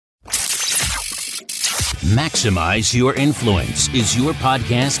Maximize Your Influence is your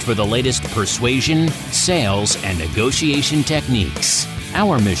podcast for the latest persuasion, sales, and negotiation techniques.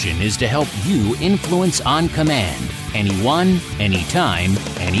 Our mission is to help you influence on command, anyone, anytime,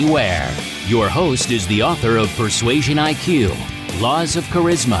 anywhere. Your host is the author of Persuasion IQ, Laws of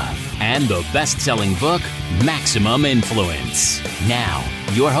Charisma, and the best-selling book, Maximum Influence. Now,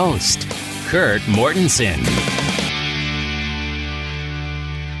 your host, Kurt Mortensen.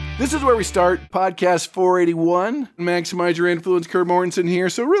 This is where we start, podcast 481, Maximize Your Influence, Kurt Mortensen here.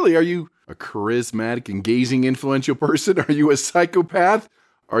 So really, are you a charismatic, engaging, influential person? Are you a psychopath?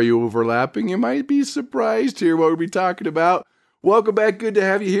 Are you overlapping? You might be surprised to hear what we'll be talking about. Welcome back. Good to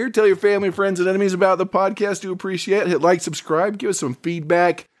have you here. Tell your family, friends, and enemies about the podcast. Do appreciate it. Hit like, subscribe, give us some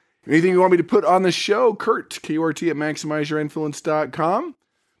feedback. Anything you want me to put on the show, Kurt, K-U-R-T at MaximizeYourInfluence.com.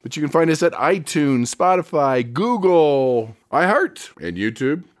 But you can find us at iTunes, Spotify, Google, iHeart, and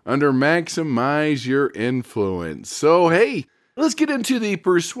YouTube under Maximize Your Influence. So, hey, let's get into the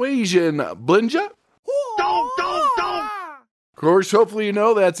persuasion blinja. Don't. Of course, hopefully you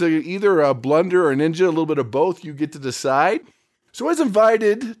know that's either a blunder or a ninja, a little bit of both. You get to decide. So I was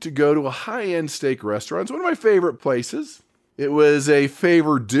invited to go to a high-end steak restaurant. It's one of my favorite places. It was a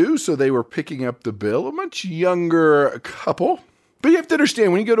favor due, so they were picking up the bill, a much younger couple. But you have to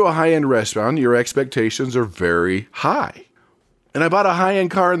understand, when you go to a high-end restaurant, your expectations are very high. And I bought a high-end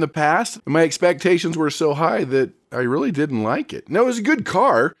car in the past, and my expectations were so high that I really didn't like it. Now, it was a good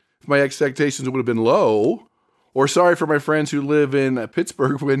car. If my expectations would have been low, or sorry for my friends who live in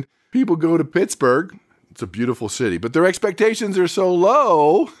Pittsburgh, when people go to Pittsburgh, it's a beautiful city, but their expectations are so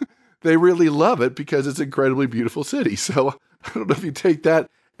low, they really love it because it's an incredibly beautiful city. So I don't know if you take that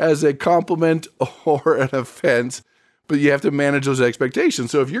as a compliment or an offense, but you have to manage those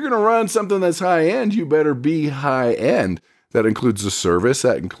expectations. So if you're going to run something that's high-end, you better be high-end. That includes the service.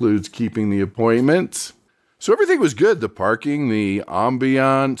 That includes keeping the appointments. So everything was good. The parking, the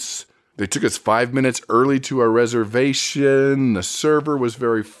ambiance. They took us 5 minutes early to our reservation. The server was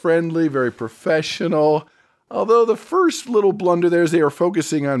very friendly, very professional. Although the first little blunder there is they were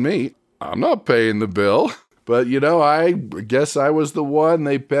focusing on me. I'm not paying the bill. But, I guess I was the one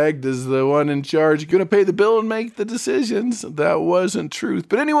they pegged as the one in charge. Going to pay the bill and make the decisions. That wasn't truth.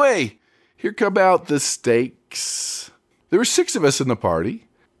 But anyway, here come out the steaks. There were 6 of us in the party,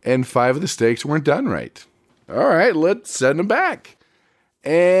 and 5 of the steaks weren't done right. All right, let's send them back.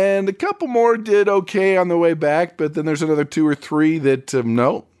 And a couple more did okay on the way back, but then there's another 2 or 3 that,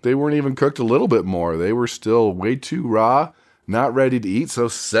 no, they weren't even cooked a little bit more. They were still way too raw, not ready to eat, so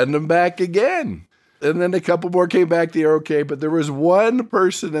send them back again. And then a couple more came back, they're okay, but there was one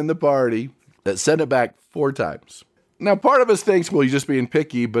person in the party that sent it back 4 times. Now, part of us thinks, well, you're just being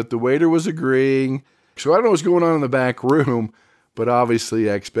picky, but the waiter was agreeing. So I don't know what's going on in the back room, but obviously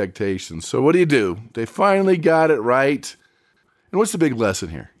expectations. So what do? They finally got it right. And what's the big lesson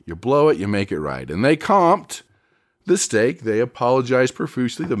here? You blow it, you make it right. And they comped the steak. They apologized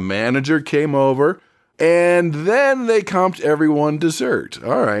profusely. The manager came over, and then they comped everyone dessert.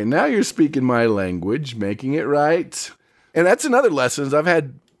 All right, now you're speaking my language, making it right. And that's another lesson. I've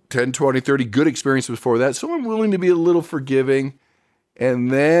had 10, 20, 30 good experiences before that, so I'm willing to be a little forgiving.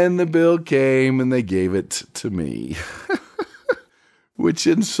 And then the bill came and they gave it to me, which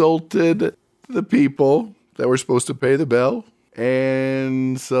insulted the people that were supposed to pay the bill.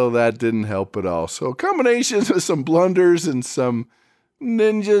 And so that didn't help at all. So combinations of some blunders and some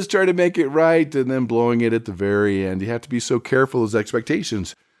ninjas trying to make it right and then blowing it at the very end. You have to be so careful of those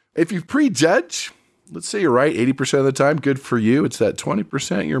expectations. If you prejudge, let's say you're right 80% of the time, good for you. It's that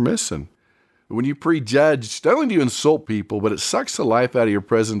 20% you're missing. When you prejudge, not only do you insult people, but it sucks the life out of your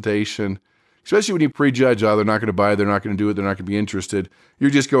presentation, especially when you prejudge, they're not going to buy, they're not going to do it, they're not going to be interested.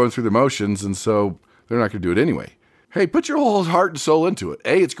 You're just going through the motions, and so they're not going to do it anyway. Hey, put your whole heart and soul into it.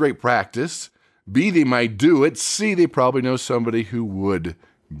 A, it's great practice. B, they might do it. C, they probably know somebody who would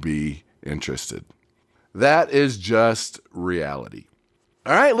be interested. That is just reality.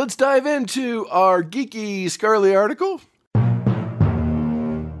 All right, let's dive into our geeky, scarly article.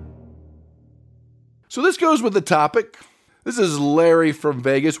 So this goes with the topic. This is Larry from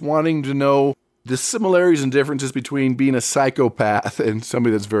Vegas wanting to know the similarities and differences between being a psychopath and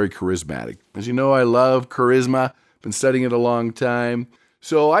somebody that's very charismatic. As you know, I love charisma. Been studying it a long time.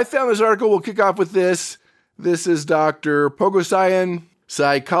 So I found this article. We'll kick off with this. This is Dr. Pogosyan,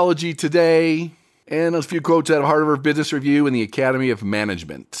 Psychology Today, and a few quotes out of Harvard Business Review and the Academy of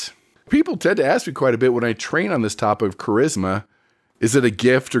Management. People tend to ask me quite a bit when I train on this topic of charisma, is it a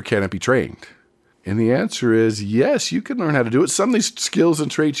gift or can it be trained? And the answer is yes, you can learn how to do it. Some of these skills and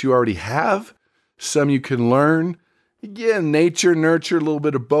traits you already have, some you can learn, Again, nature, nurture, a little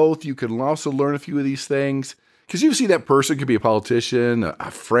bit of both. You can also learn a few of these things because you see that person could be a politician,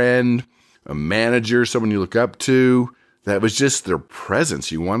 a friend, a manager, someone you look up to. That was just their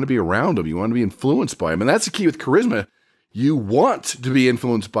presence. You want to be around them. You want to be influenced by them. And that's the key with charisma. You want to be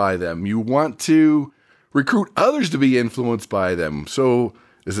influenced by them. You want to recruit others to be influenced by them. So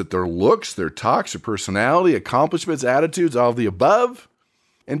is it their looks, their talks, their personality, accomplishments, attitudes, all of the above?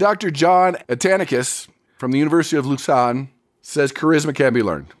 And Dr. John Atanikis from the University of Lausanne says charisma can be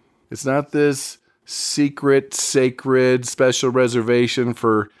learned. It's not this secret, sacred, special reservation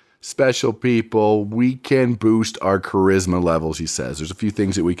for special people. We can boost our charisma levels, he says. There's a few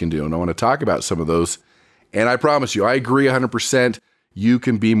things that we can do, and I want to talk about some of those. And I promise you, I agree 100%, you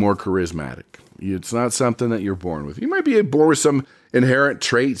can be more charismatic. It's not something that you're born with. You might be born with some inherent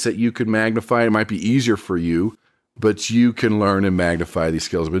traits that you can magnify. It might be easier for you, but you can learn and magnify these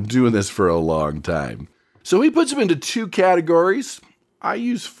skills. I've been doing this for a long time. So he puts them into two categories. I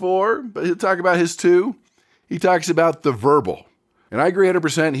use 4, but he'll talk about his 2. He talks about the verbal. And I agree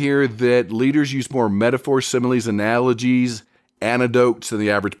 100% here that leaders use more metaphors, similes, analogies, anecdotes than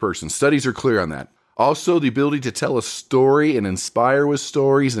the average person. Studies are clear on that. Also, the ability to tell a story and inspire with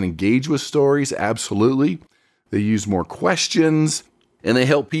stories and engage with stories, absolutely. They use more questions, and they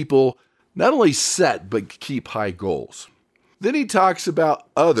help people not only set, but keep high goals. Then he talks about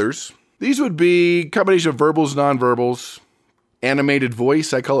others. These would be a combination of verbals, nonverbals, animated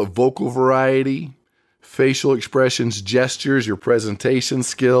voice, I call it vocal variety, facial expressions, gestures, your presentation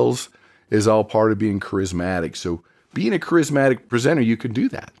skills is all part of being charismatic. So being a charismatic presenter, you can do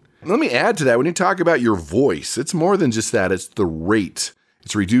that. Let me add to that, when you talk about your voice, it's more than just that. It's the rate.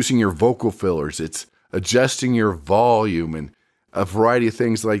 It's reducing your vocal fillers. It's adjusting your volume and a variety of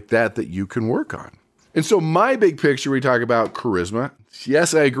things like that that you can work on. And so my big picture, we talk about charisma.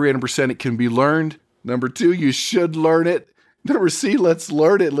 Yes, I agree 100% it can be learned. Number 2, you should learn it. Number C, let's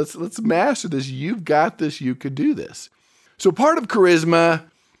learn it. Let's master this. You've got this. You could do this. So part of charisma,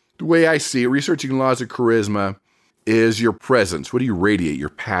 the way I see it, researching laws of charisma, is your presence. What do you radiate? Your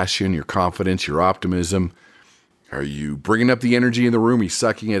passion, your confidence, your optimism. Are you bringing up the energy in the room? Are you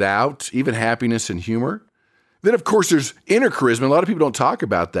sucking it out? Even happiness and humor. Then, of course, there's inner charisma. A lot of people don't talk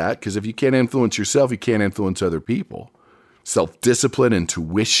about that because if you can't influence yourself, you can't influence other people. Self-discipline,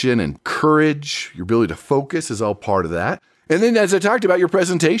 intuition, and courage, your ability to focus is all part of that. And then, as I talked about, your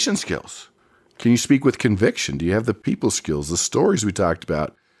presentation skills. Can you speak with conviction? Do you have the people skills, the stories we talked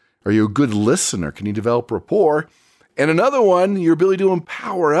about? Are you a good listener? Can you develop rapport? And another one, your ability to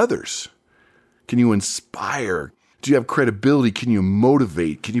empower others. Can you inspire? Do you have credibility? Can you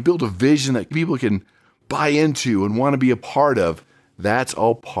motivate? Can you build a vision that people can buy into and want to be a part of? That's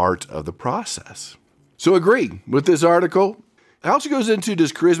all part of the process. So agree with this article. It also goes into,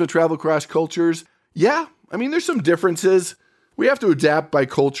 does charisma travel across cultures? Yeah, there's some differences. We have to adapt by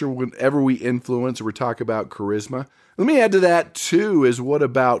culture whenever we influence or we talk about charisma. Let me add to that too is what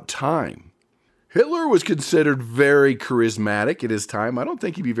about time? Hitler was considered very charismatic at his time. I don't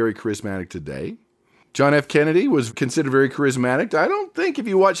think he'd be very charismatic today. John F. Kennedy was considered very charismatic. I don't think if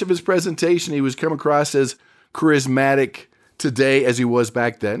you watch his presentation, he was come across as charismatic today as he was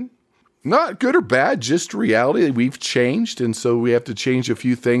back then. Not good or bad, just reality. We've changed, and so we have to change a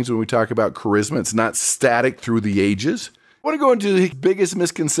few things when we talk about charisma. It's not static through the ages. I want to go into the biggest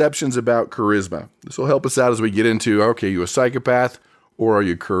misconceptions about charisma. This will help us out as we get into, okay, are you a psychopath or are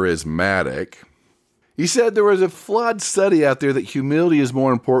you charismatic? He said there was a flawed study out there that humility is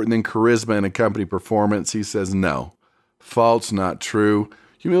more important than charisma in a company performance. He says no. False, not true.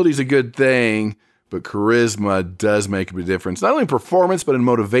 Humility is a good thing, but charisma does make a difference, not only in performance, but in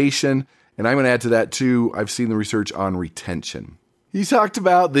motivation. And I'm going to add to that too. I've seen the research on retention. He talked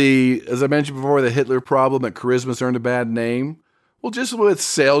about as I mentioned before, the Hitler problem, that charisma's earned a bad name. Well, just with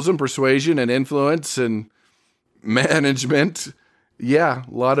sales and persuasion and influence and management, yeah,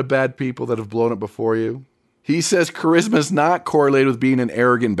 a lot of bad people that have blown it before you. He says charisma is not correlated with being an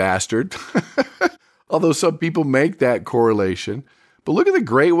arrogant bastard, although some people make that correlation. But look at the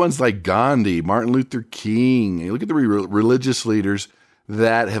great ones like Gandhi, Martin Luther King. Look at the religious leaders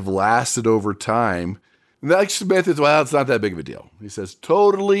that have lasted over time. And Alex Smith is, well, it's not that big of a deal. He says,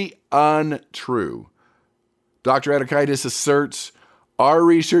 totally untrue. Dr. Atakaitis asserts, our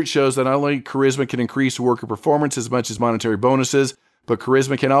research shows that not only charisma can increase worker performance as much as monetary bonuses, but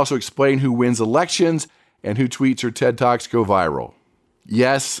charisma can also explain who wins elections and who tweets or TED Talks go viral.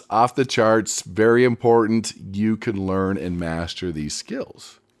 Yes, off the charts, very important. You can learn and master these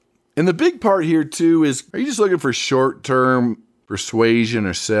skills. And the big part here too is, are you just looking for short-term persuasion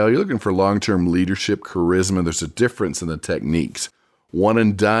or sale? You're looking for long-term leadership, charisma. There's a difference in the techniques. One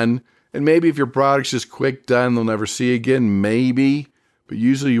and done And maybe if your product's just quick done, they'll never see you again, maybe. But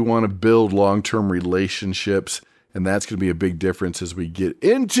usually you want to build long-term relationships, and that's going to be a big difference as we get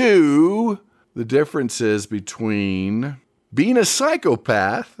into the differences between being a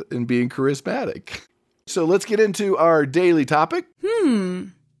psychopath and being charismatic. So let's get into our daily topic.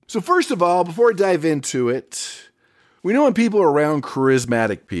 So first of all, before I dive into it, we know when people are around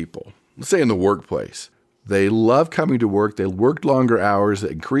charismatic people, let's say in the workplace, they love coming to work, they work longer hours,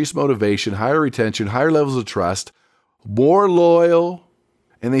 they increase motivation, higher retention, higher levels of trust, more loyal,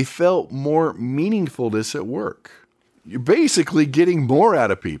 and they felt more meaningfulness at work. You're basically getting more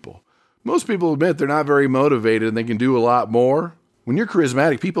out of people. Most people admit they're not very motivated and they can do a lot more. When you're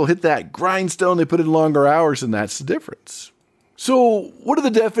charismatic, people hit that grindstone, they put in longer hours, and that's the difference. So what are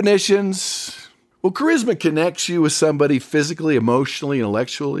the definitions? Well, charisma connects you with somebody physically, emotionally,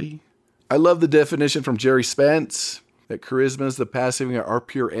 intellectually. I love the definition from Jerry Spence, that charisma is the passing of our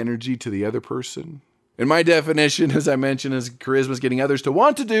pure energy to the other person. And my definition, as I mentioned, is charisma is getting others to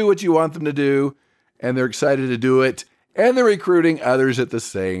want to do what you want them to do, and they're excited to do it, and they're recruiting others at the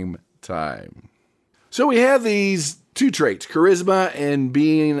same time. So we have these two traits, charisma and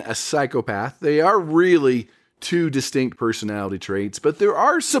being a psychopath. They are really two distinct personality traits, but there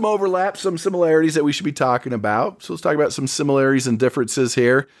are some overlaps, some similarities that we should be talking about. So let's talk about some similarities and differences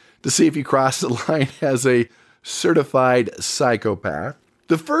here to see if you cross the line as a certified psychopath.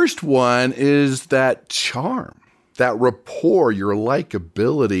 The first one is that charm, that rapport, your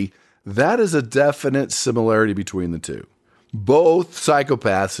likability. That is a definite similarity between the two. Both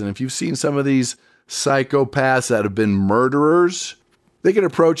psychopaths, and if you've seen some of these psychopaths that have been murderers, they can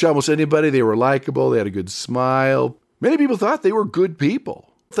approach almost anybody. They were likable. They had a good smile. Many people thought they were good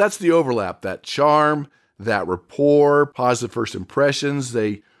people. That's the overlap, that charm, that rapport, positive first impressions.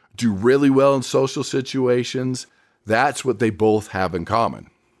 They do really well in social situations. That's what they both have in common.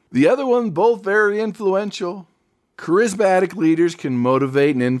 The other one, both very influential. Charismatic leaders can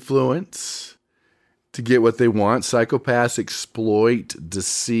motivate and influence to get what they want. Psychopaths exploit,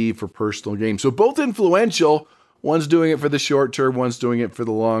 deceive for personal gain. So both influential. One's doing it for the short term, one's doing it for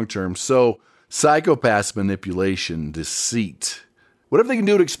the long term. So psychopaths, manipulation, deceit. Whatever they can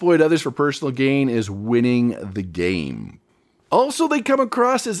do to exploit others for personal gain is winning the game. Also, they come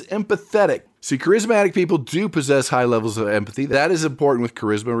across as empathetic. See, charismatic people do possess high levels of empathy. That is important with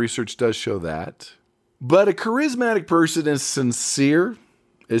charisma. Research does show that. But a charismatic person is sincere,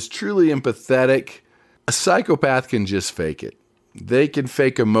 is truly empathetic. A psychopath can just fake it. They can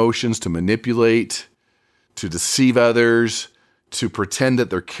fake emotions to manipulate, to deceive others, to pretend that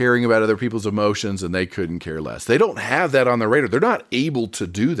they're caring about other people's emotions, and they couldn't care less. They don't have that on their radar. They're not able to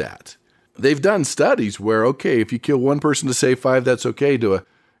do that. They've done studies where, okay, if you kill one person to save five, that's okay. To an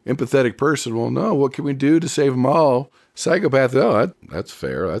empathetic person, well, no, what can we do to save them all? Psychopath, oh, that's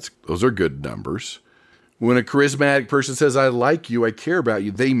fair. Those are good numbers. When a charismatic person says, I like you, I care about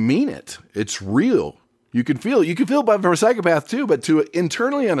you, they mean it. It's real. You can feel it. You can feel it from a psychopath too, but to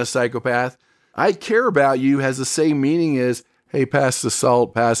internally on a psychopath, I care about you has the same meaning as, hey, pass the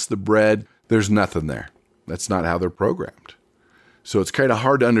salt, pass the bread. There's nothing there. That's not how they're programmed. So it's kind of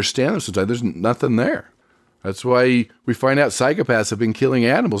hard to understand them sometimes. There's nothing there. That's why we find out psychopaths have been killing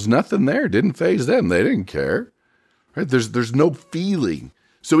animals. Nothing there. Didn't faze them. They didn't care. Right? There's no feeling.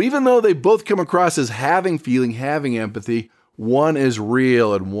 So even though they both come across as having feeling, having empathy, one is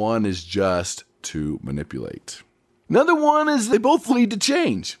real and one is just to manipulate. Another one is they both lead to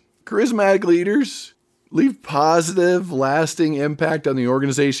change. Charismatic leaders leave positive, lasting impact on the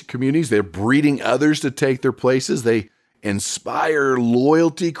organization communities. They're breeding others to take their places. They inspire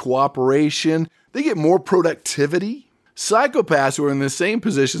loyalty, cooperation. They get more productivity. Psychopaths who are in the same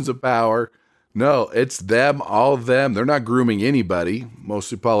positions of power, no, it's them, all of them. They're not grooming anybody,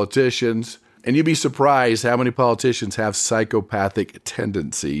 mostly politicians. And you'd be surprised how many politicians have psychopathic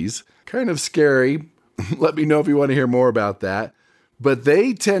tendencies. Kind of scary. Let me know if you want to hear more about that. But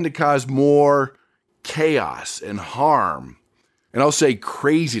they tend to cause more chaos and harm, and I'll say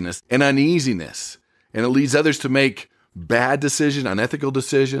craziness and uneasiness. And it leads others to make bad decisions, unethical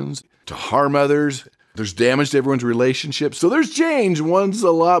decisions, to harm others. There's damage to everyone's relationships. So there's change. One's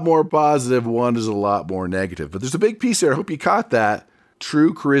a lot more positive, one is a lot more negative. But there's a big piece there. I hope you caught that.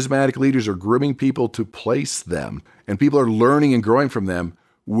 True charismatic leaders are grooming people to place them, and people are learning and growing from them.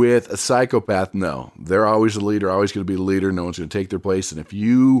 With a psychopath, no. They're always the leader, always going to be the leader. No one's going to take their place. And if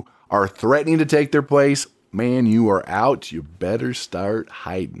you are threatening to take their place, man, you are out. You better start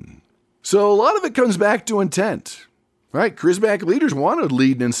hiding. So a lot of it comes back to intent, right? Charismatic leaders want to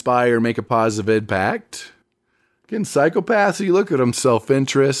lead and inspire and make a positive impact. Again, psychopaths, you look at them,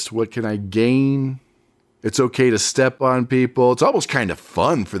 self-interest. What can I gain? It's okay to step on people. It's almost kind of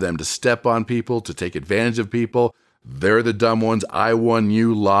fun for them to step on people, to take advantage of people. They're the dumb ones. I won,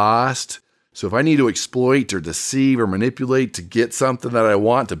 you lost. So if I need to exploit or deceive or manipulate to get something that I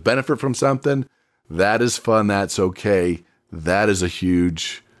want, to benefit from something, that is fun. That's okay. That is a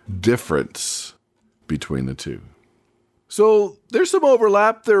huge difference between the two. So there's some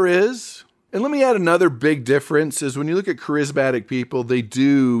overlap, there is. And let me add another big difference is when you look at charismatic people, they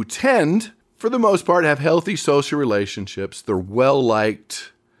do tend, for the most part, have healthy social relationships. They're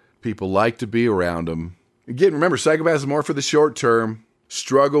well-liked. People like to be around them. Again, remember, psychopaths is more for the short term,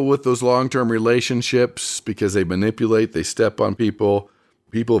 struggle with those long-term relationships because they manipulate, they step on people.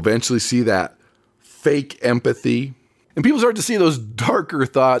 People eventually see that fake empathy. And people start to see those darker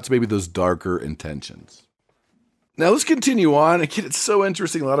thoughts, maybe those darker intentions. Now, let's continue on. Again, it's so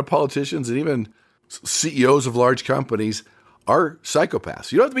interesting. A lot of politicians and even CEOs of large companies are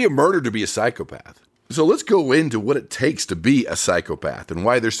psychopaths. You don't have to be a murderer to be a psychopath. So let's go into what it takes to be a psychopath and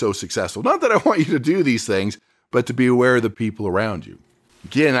why they're so successful. Not that I want you to do these things, but to be aware of the people around you.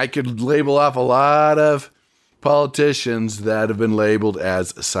 Again, I could label off a lot of politicians that have been labeled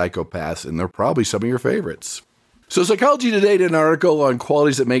as psychopaths, and they're probably some of your favorites. So Psychology Today did an article on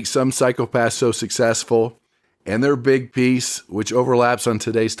qualities that make some psychopaths so successful. And their big piece, which overlaps on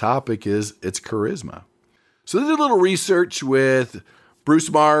today's topic, is it's charisma. So they did a little research with Bruce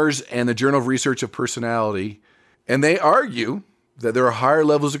Mars and the Journal of Research of Personality, and they argue that there are higher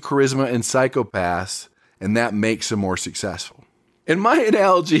levels of charisma in psychopaths, and that makes them more successful. And my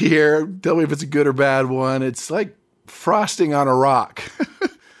analogy here, tell me if it's a good or bad one, it's like frosting on a rock.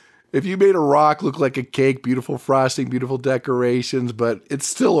 If you made a rock look like a cake, beautiful frosting, beautiful decorations, but it's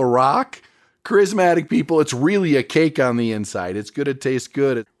still a rock, charismatic people, it's really a cake on the inside. It's going to taste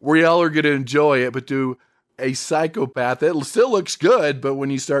good. We all are going to enjoy it, but to a psychopath, it still looks good, but when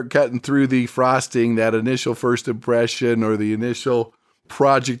you start cutting through the frosting, that initial first impression or the initial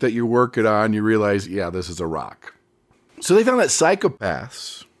project that you're working on, you realize, yeah, this is a rock. So they found that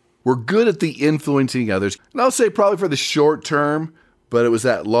psychopaths were good at the influencing others. And I'll say probably for the short term, but it was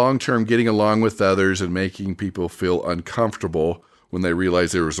that long term getting along with others and making people feel uncomfortable when they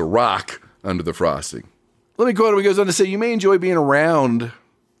realized there was a rock under the frosting. Let me quote him. He goes on to say, you may enjoy being around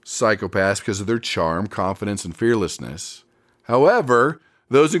psychopaths because of their charm, confidence, and fearlessness. However,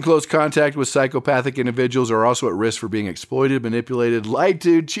 those in close contact with psychopathic individuals are also at risk for being exploited, manipulated, lied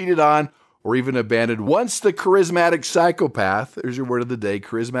to, cheated on, or even abandoned. Once the charismatic psychopath, there's your word of the day,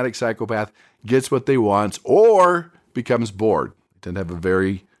 charismatic psychopath, gets what they want or becomes bored. They tend to have a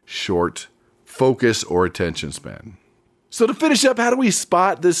very short focus or attention span. So to finish up, how do we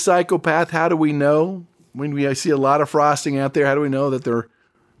spot this psychopath? How do we know? When I see a lot of frosting out there, how do we know that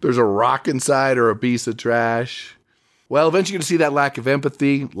there's a rock inside or a piece of trash? Well, eventually you're going to see that lack of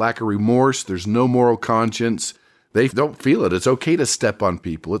empathy, lack of remorse. There's no moral conscience. They don't feel it. It's okay to step on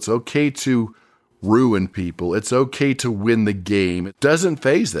people. It's okay to ruin people. It's okay to win the game. It doesn't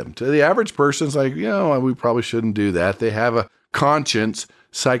faze them. To the average person, it's like, we probably shouldn't do that. They have a conscience.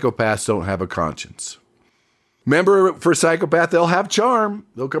 Psychopaths don't have a conscience. Remember, for a psychopath, they'll have charm.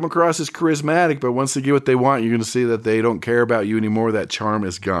 They'll come across as charismatic, but once they get what they want, you're going to see that they don't care about you anymore. That charm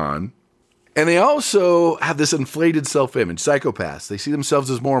is gone. And they also have this inflated self-image. Psychopaths, they see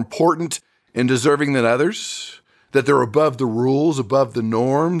themselves as more important and deserving than others, that they're above the rules, above the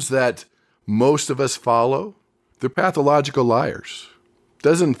norms that most of us follow. They're pathological liars.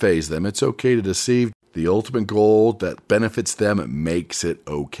 Doesn't faze them. It's okay to deceive. The ultimate goal that benefits them makes it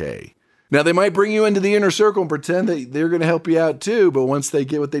okay. Now, they might bring you into the inner circle and pretend that they're going to help you out too, but once they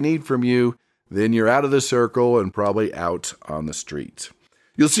get what they need from you, then you're out of the circle and probably out on the street.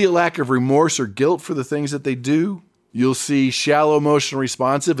 You'll see a lack of remorse or guilt for the things that they do. You'll see shallow emotional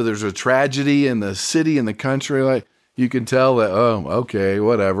responsive. If there's a tragedy in the city, in the country, like you can tell that, oh, okay,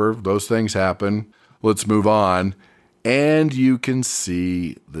 whatever, those things happen. Let's move on. And you can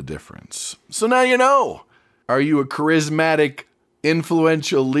see the difference. So now you know. Are you a charismatic,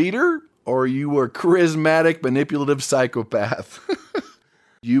 influential leader? Or you are a charismatic, manipulative psychopath?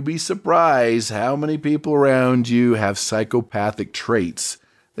 You'd be surprised how many people around you have psychopathic traits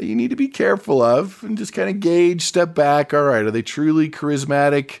that you need to be careful of and just kind of gauge, step back. All right, are they truly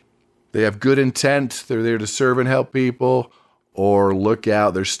charismatic? They have good intent. They're there to serve and help people. Or look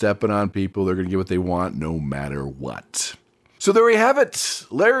out, they're stepping on people. They're going to get what they want no matter what. So there we have it.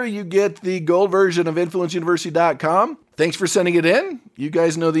 Larry, you get the gold version of InfluenceUniversity.com. Thanks for sending it in. You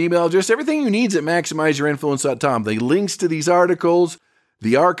guys know the email address. Everything you need is at MaximizeYourInfluence.com. The links to these articles,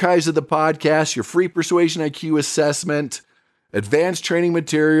 the archives of the podcast, your free Persuasion IQ assessment, advanced training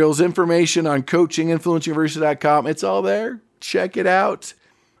materials, information on coaching, InfluenceUniversity.com. It's all there. Check it out.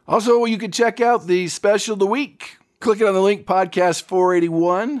 Also, you can check out the special of the week. Clicking on the link, Podcast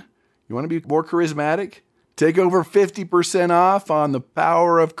 481. You want to be more charismatic? Take over 50% off on The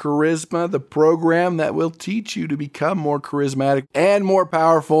Power of Charisma, the program that will teach you to become more charismatic and more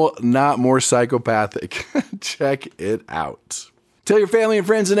powerful, not more psychopathic. Check it out. Tell your family and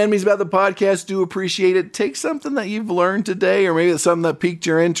friends and enemies about the podcast. Do appreciate it. Take something that you've learned today, or maybe it's something that piqued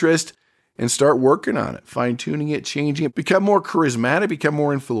your interest, and start working on it, fine-tuning it, changing it. Become more charismatic, become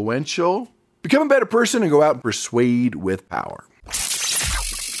more influential, become a better person, and go out and persuade with power.